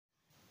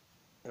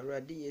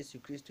Awurade Yesu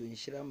Kristo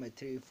nhyira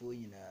matrefo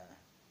nyinaa.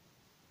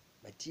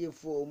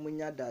 Matiefo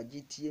munya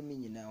daagye tie me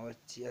nyinaa.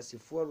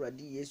 Ɔtiasefo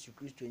Awurade Yesu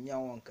Kristo nya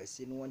wɔn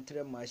kɛse no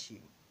wɔntrɛ ma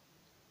ahyem.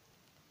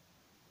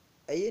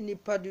 Ɛyɛ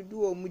nipa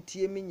dodo mu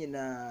tie me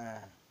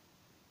nyinaa.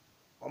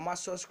 Ɔma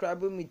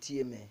subscribe me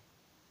tie me.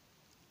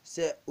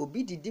 Sɛ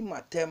obi didi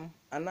matem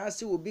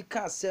anaasɛ obi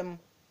ka asɛm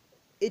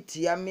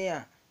etia me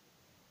a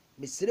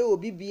mesrɛ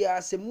obi bia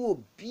sɛ mu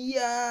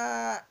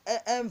obia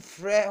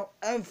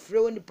ɛmfrɛ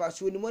onipa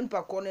so ni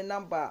onipa kɔ ne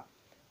number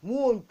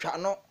mu ontwa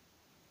no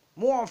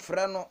mu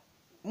onfrɛ no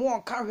mu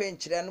onka hwe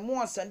nkyerɛ no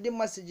mu send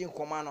message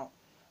nkɔma no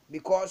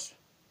because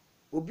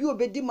obi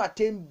obedi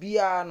matem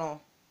bia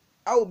no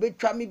a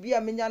obetwa me bia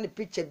menya ne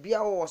picture bia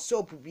wɔ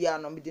WhatsApp bia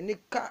no me de ne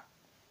ka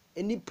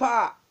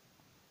enipa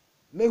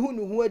mehu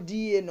ne ho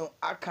adie no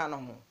aka no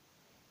ho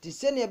ti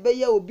sɛ ne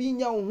ɛbɛyɛ obi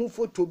nya wo ho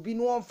photo bi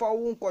no ɔmfa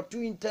wo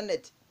nkɔto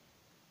internet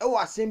ɛwɔ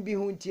asɛm bi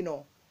ho nti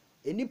no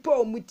enipa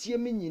omutie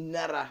me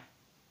nyinara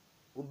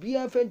obi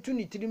anfa ntu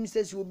ne tirim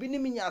sɛ sɛ obi ne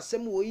me nya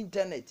asɛm wɔ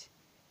internet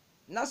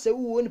na sɛ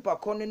wo nipa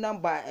kɔ ne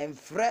number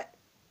ɛmfrɛ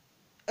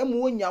ɛmu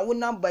wonya wo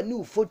number ne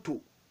wo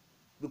photo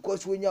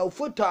because wonya wo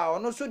photo a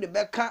ɔno so de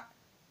bɛka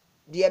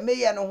de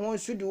meyɛ no ho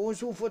so de wo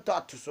so photo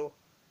ato so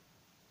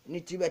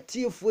ne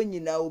tibatiefo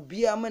nyina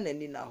obi ama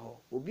nani na hɔ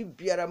obi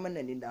biara ma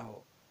nani na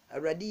hɔ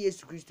Awurade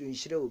Yesu Kristo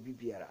nhyira obi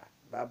biara.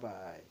 Bye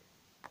bye.